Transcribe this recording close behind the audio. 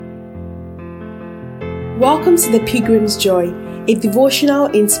Welcome to The Pilgrim's Joy, a devotional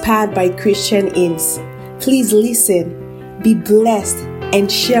inspired by Christian hymns. Please listen, be blessed,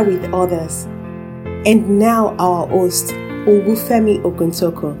 and share with others. And now our host, Owufemi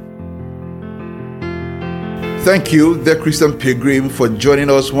Oguntoko. Thank you, the Christian Pilgrim, for joining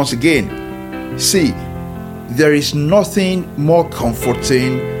us once again. See, there is nothing more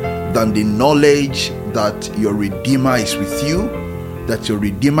comforting than the knowledge that your Redeemer is with you, that your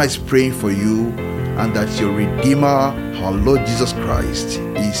Redeemer is praying for you, and that your Redeemer, our Lord Jesus Christ,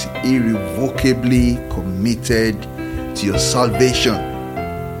 is irrevocably committed to your salvation.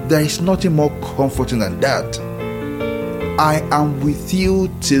 There is nothing more comforting than that. I am with you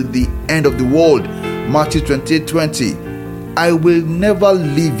till the end of the world. Matthew 28:20. I will never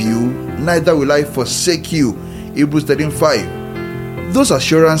leave you, neither will I forsake you. Hebrews 13:5. Those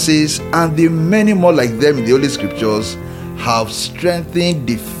assurances and the many more like them in the Holy Scriptures have strengthened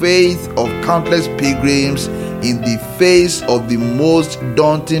the faith of countless pilgrims in the face of the most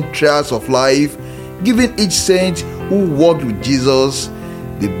daunting trials of life, giving each saint who walked with Jesus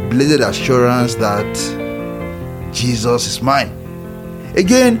the blessed assurance that Jesus is mine.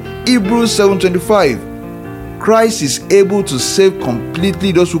 Again, Hebrews 7:25. Christ is able to save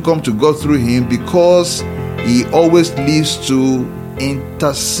completely those who come to God through him, because he always lives to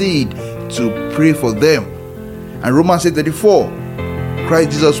intercede, to pray for them. And Romans 8:34, Christ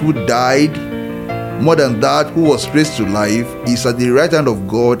Jesus, who died, more than that, who was raised to life, is at the right hand of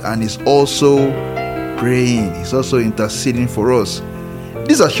God and is also praying, he's also interceding for us.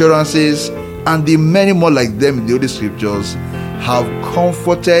 These assurances and the many more like them in the Holy Scriptures have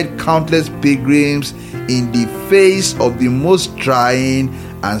comforted countless pilgrims in the face of the most trying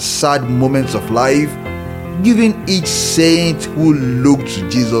and sad moments of life, giving each saint who looked to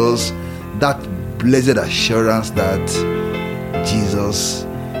Jesus that blessed assurance that Jesus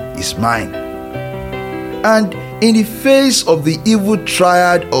is mine. And in the face of the evil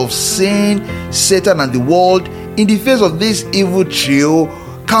triad of sin, Satan, and the world, in the face of this evil trio,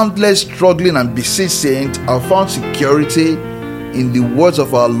 countless struggling and besieged saints have found security in the words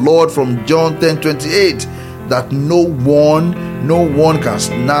of our Lord from John 10:28, that no one can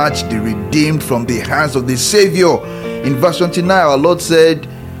snatch the redeemed from the hands of the Savior. In verse 29, our Lord said,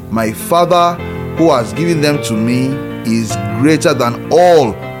 "My Father who has given them to me is greater than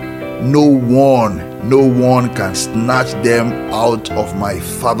all. No one can snatch them out of my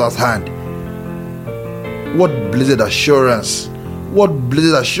Father's hand." What blessed assurance! What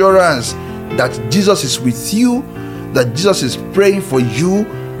blessed assurance that Jesus is with you, that Jesus is praying for you,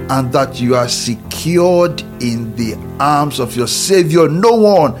 and that you are secured in the arms of your Savior. No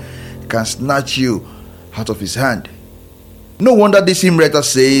one can snatch you out of his hand. No wonder this hymn writer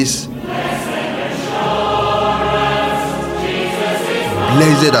says,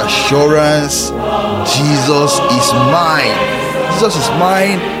 "Blessed assurance, Jesus is mine." Jesus is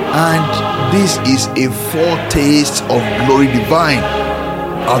mine, and this is a foretaste of glory divine.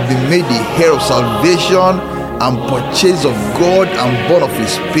 I've been made the heir of salvation, and purchased of God, and born of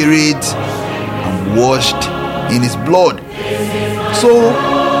his Spirit, and washed in his blood. So,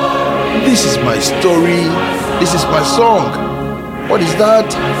 this is my story, this is my song. What is that?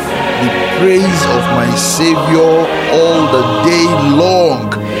 The praise of my Savior all the day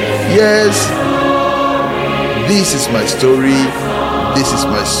long. Yes, this is my story, this is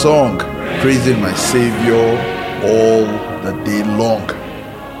my song, praising my Savior all the day long.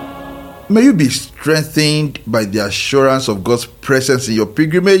 May you be strengthened by the assurance of God's presence in your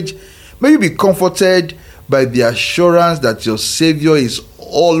pilgrimage. May you be comforted by the assurance that your Savior is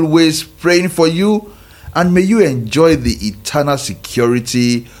always praying for you. And may you enjoy the eternal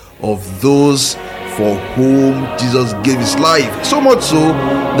security of those for whom Jesus gave his life. So much so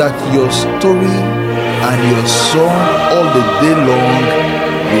that your story and your song all the day long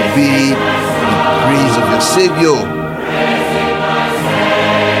will be the praise of your Savior.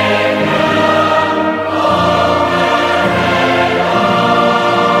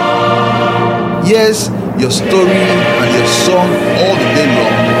 Yes, your story and your song all the day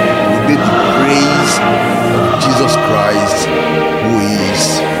long will be the praise of Jesus Christ, who is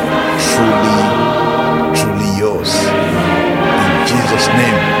truly yours. In Jesus'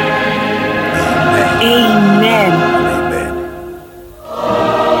 name, amen. Amen. Amen.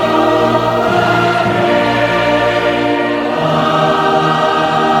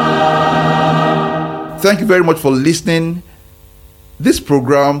 Thank you very much for listening. This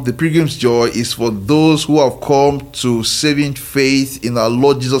program, The Pilgrim's Joy, is for those who have come to saving faith in our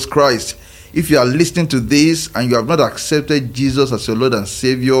Lord Jesus Christ. If you are listening to this and you have not accepted Jesus as your Lord and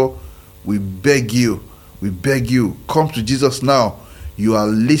Savior, we beg you, come to Jesus now. you are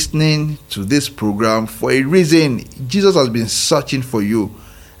listening to this program for a reason. Jesus has been searching for you,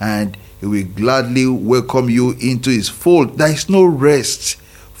 and He will gladly welcome you into His fold. There is no rest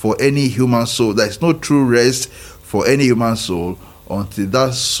for any human soul. There is no true rest for any human soul until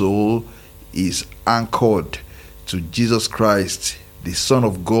that soul is anchored to Jesus Christ, the Son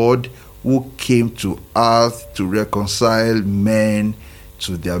of God, who came to earth to reconcile men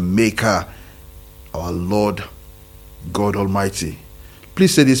to their Maker, our Lord God Almighty.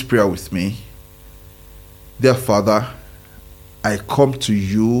 Please say this prayer with me. Dear Father, I come to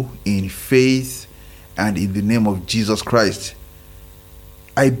you in faith and in the name of Jesus Christ.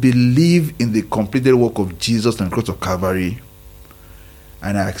 I believe in the completed work of Jesus on the cross of Calvary,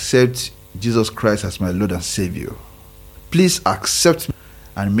 and I accept Jesus Christ as my Lord and Savior. Please accept me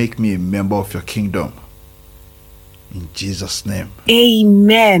and make me a member of your kingdom. In Jesus' name.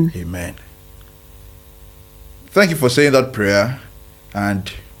 Amen. Amen. Thank you for saying that prayer,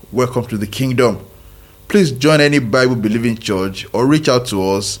 and welcome to the kingdom. Please join any Bible-believing church or reach out to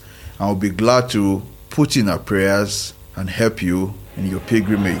us, and we'll be glad to put in our prayers and help you in your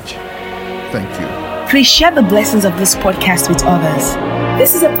pilgrimage. Thank you. Please share the blessings of this podcast with others.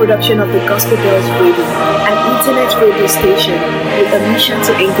 This is a production of the Gospel Bells Radio, an internet radio station with a mission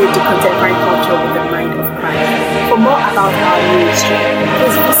to engage the contemporary culture with the mind of Christ. For more about our ministry,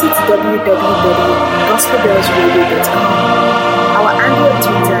 please visit www.gospelbellsradio.com. Our handle on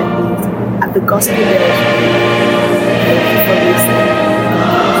Twitter is @thegospelbells. Thank you for listening.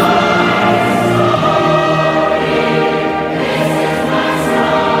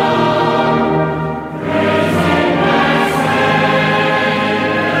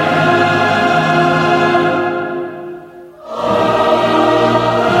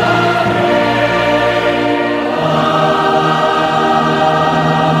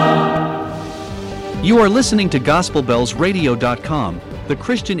 You are listening to GospelBellsRadio.com, the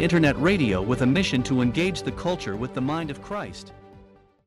Christian internet radio with a mission to engage the culture with the mind of Christ.